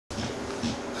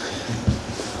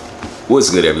What's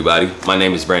good, everybody? My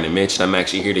name is Mitch, and I'm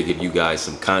actually here to give you guys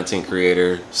some content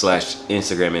creator slash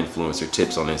Instagram influencer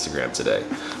tips on Instagram today.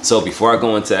 So before I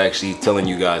go into actually telling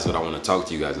you guys what I want to talk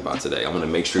to you guys about today, I want to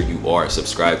make sure you are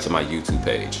subscribed to my YouTube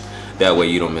page. That way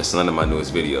you don't miss none of my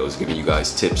newest videos giving you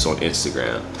guys tips on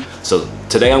Instagram. So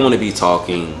today I'm going to be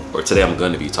talking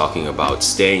about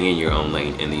staying in your own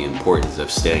lane and the importance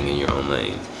of staying in your own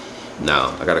lane. Now,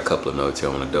 I got a couple of notes here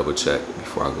I want to double check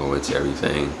before I go into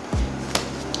everything.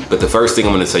 But the first thing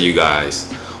I'm going to tell you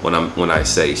guys when I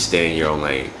say stay in your own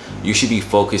lane, you should be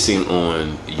focusing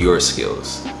on your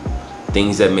skills,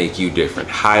 things that make you different.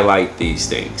 Highlight these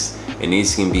things, and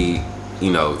these can be,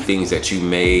 things that you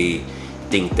may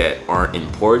think that aren't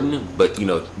important, but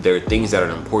there are things that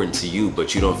are important to you,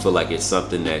 but you don't feel like it's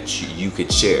something that you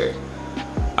could share.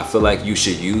 I feel like you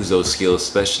should use those skills,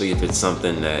 especially if it's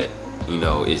something that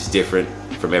is different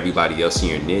from everybody else in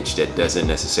your niche that doesn't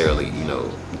necessarily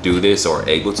do this or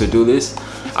able to do this.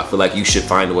 I feel like you should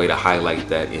find a way to highlight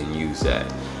that and use that.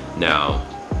 Now,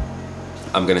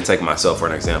 I'm gonna take myself for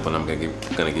an example, and I'm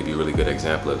gonna give you a really good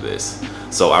example of this.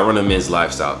 So I run a men's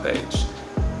lifestyle page,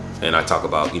 and I talk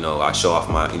about, I show off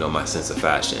my my sense of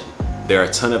fashion. There are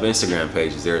a ton of Instagram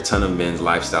pages, there are a ton of men's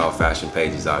lifestyle fashion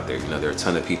pages out there. There are a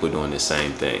ton of people doing the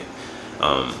same thing.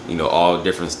 All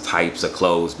different types of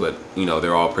clothes, but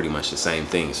they're all pretty much the same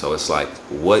thing. So it's like,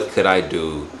 what could I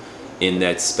do in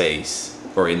that space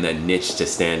or in that niche to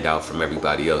stand out from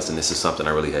everybody else? And this is something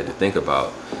I really had to think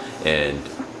about. And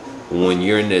when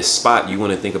you're in this spot, you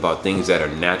want to think about things that are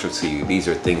natural to you. These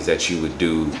are things that you would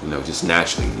do, just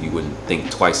naturally. You wouldn't think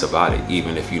twice about it.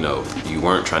 Even if you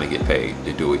weren't trying to get paid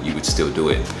to do it, you would still do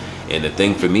it. And the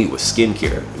thing for me was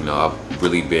skincare. I've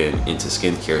really been into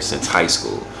skincare since high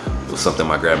school. It was something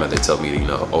my grandmother told me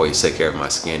to always take care of my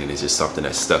skin, and it's just something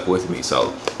that stuck with me.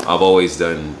 So I've always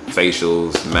done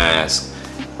facials, masks,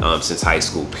 since high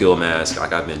school, peel mask.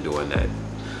 Like, I've been doing that.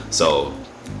 So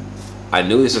I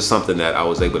knew this was something that I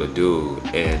was able to do,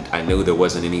 and I knew there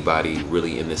wasn't anybody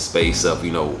really in the space of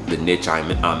the niche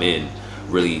I'm in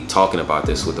really talking about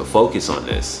this with a focus on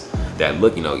this that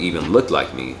even looked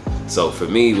like me. So for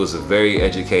me, it was a very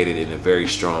educated and a very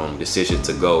strong decision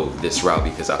to go this route,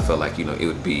 because I felt like it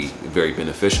would be very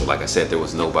beneficial. Like I said, there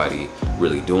was nobody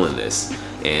really doing this,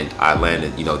 and I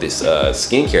landed this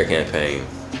skincare campaign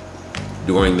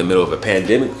during the middle of a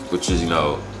pandemic, which is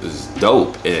is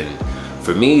dope. And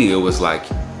for me, it was like,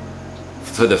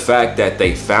 for the fact that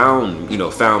they found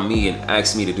me and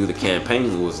asked me to do the campaign,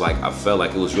 it was like, I felt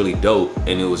like it was really dope,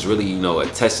 and it was really a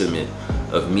testament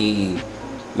of me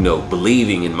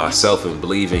believing in myself and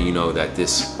believing that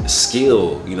this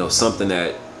skill, something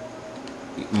that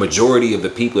majority of the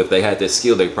people, if they had this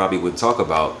skill, they probably wouldn't talk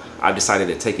about. I decided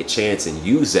to take a chance and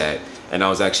use that, and I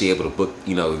was actually able to book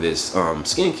this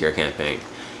skincare campaign.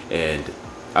 And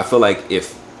I feel like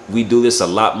if we do this a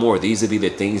lot more, these would be the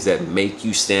things that make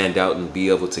you stand out and be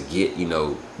able to get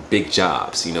big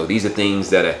jobs. These are things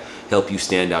that help you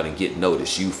stand out and get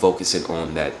noticed. You focusing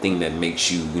on that thing that makes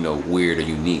you weird or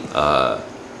unique.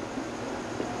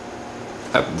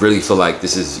 I really feel like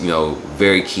this is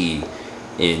very key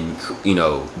in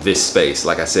this space.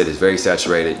 Like I said, it's very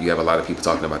saturated. You have a lot of people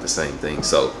talking about the same thing.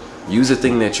 So use a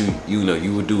thing that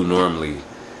you would do normally.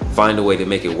 Find a way to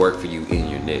make it work for you in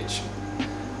your niche.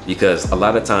 Because a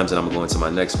lot of times, and I'm going to my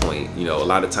next point, a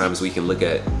lot of times we can look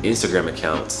at Instagram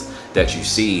accounts that you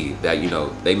see that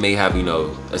they may have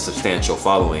a substantial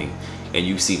following, and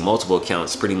you see multiple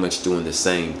accounts pretty much doing the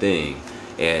same thing.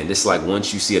 And it's like,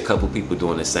 once you see a couple people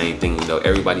doing the same thing,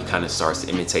 everybody kind of starts to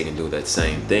imitate and do that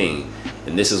same thing.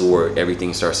 And this is where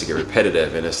everything starts to get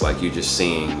repetitive, and it's like you're just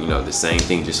seeing the same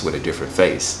thing just with a different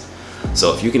face.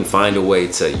 So if you can find a way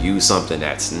to use something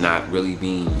that's not really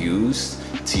being used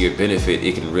to your benefit,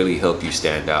 it can really help you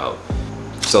stand out.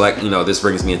 So like, this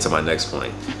brings me into my next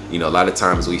point. A lot of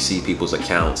times we see people's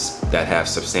accounts that have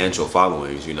substantial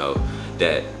followings,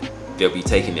 that they'll be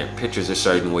taking their pictures a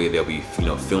certain way, they'll be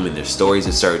filming their stories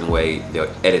a certain way,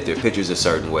 they'll edit their pictures a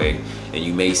certain way, and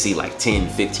you may see like 10,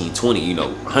 15, 20,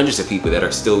 hundreds of people that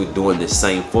are still doing this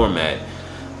same format.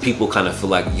 People kind of feel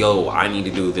like, yo, I need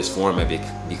to do this format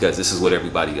because this is what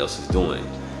everybody else is doing.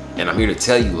 And I'm here to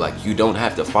tell you, like, you don't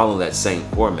have to follow that same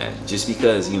format. Just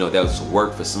because that was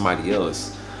work for somebody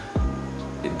else,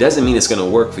 it doesn't mean it's gonna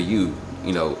work for you.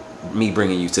 Me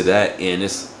bringing you to that, and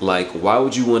it's like, why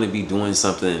would you want to be doing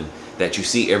something that you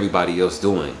see everybody else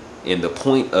doing? And the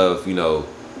point of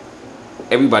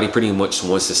everybody pretty much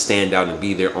wants to stand out and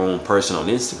be their own person on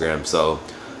Instagram. So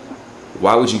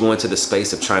why would you go into the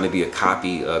space of trying to be a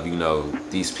copy of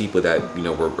these people that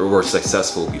were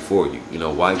successful before you?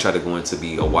 Why try to go into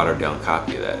be a watered down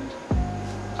copy of that?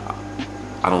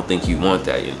 I don't think you want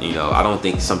that. You know, I don't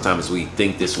think sometimes we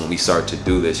think this when we start to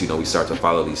do this, you know, we start to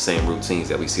follow these same routines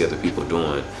that we see other people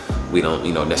doing. We don't,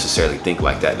 you know, necessarily think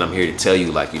like that. And I'm here to tell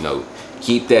you, like, you know,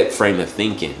 keep that frame of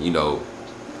thinking, you know,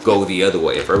 go the other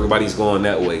way. If everybody's going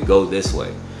that way, go this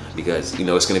way. Because, you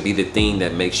know, it's going to be the thing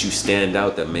that makes you stand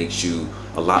out, that makes you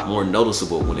a lot more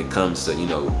noticeable when it comes to, you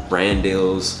know, brand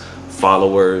deals,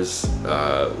 followers,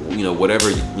 you know,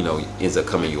 whatever, you know, ends up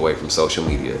coming your way from social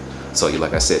media. So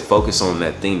like I said, focus on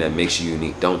that thing that makes you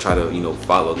unique. Don't try to, you know,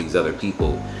 follow these other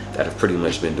people that have pretty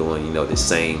much been doing, you know, the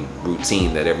same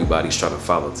routine that everybody's trying to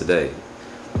follow today.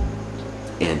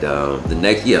 And the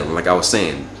next, yeah, like I was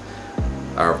saying,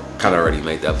 I kind of already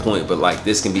made that point, but like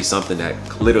this can be something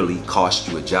that literally cost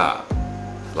you a job.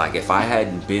 Like if I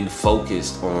hadn't been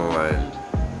focused on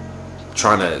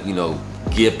trying to, you know,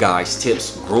 give guys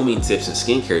tips, grooming tips and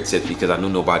skincare tips, because I knew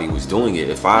nobody was doing it.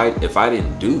 If I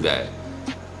didn't do that,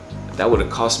 that would have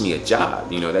cost me a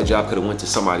job. You know, that job could have went to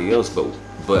somebody else, but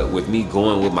with me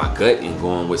going with my gut and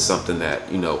going with something that,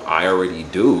 you know, I already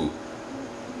do,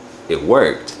 it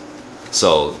worked.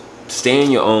 So stay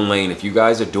in your own lane. If you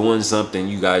guys are doing something,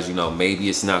 you guys, you know, maybe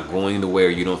it's not going to where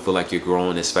you don't feel like you're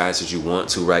growing as fast as you want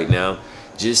to right now,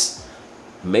 just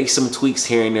make some tweaks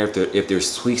here and there if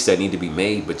there's tweaks that need to be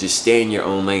made, but just stay in your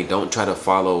own lane. Don't try to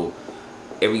follow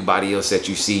everybody else that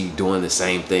you see doing the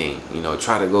same thing. You know,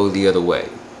 try to go the other way,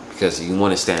 because you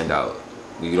want to stand out.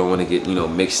 You don't want to get, you know,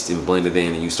 mixed and blended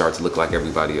in and you start to look like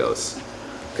everybody else.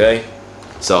 Okay,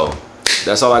 so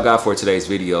that's all I got for today's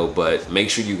video, but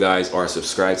make sure you guys are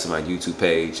subscribed to my YouTube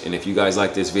page. And if you guys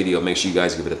like this video, make sure you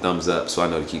guys give it a thumbs up so I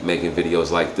know to keep making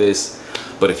videos like this.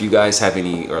 But if you guys have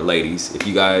any, or ladies, if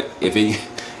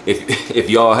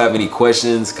y'all have any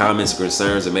questions, comments, or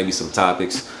concerns, or maybe some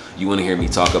topics you want to hear me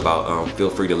talk about, feel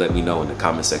free to let me know in the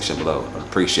comment section below. I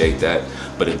appreciate that.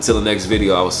 But until the next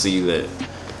video, I will see you then.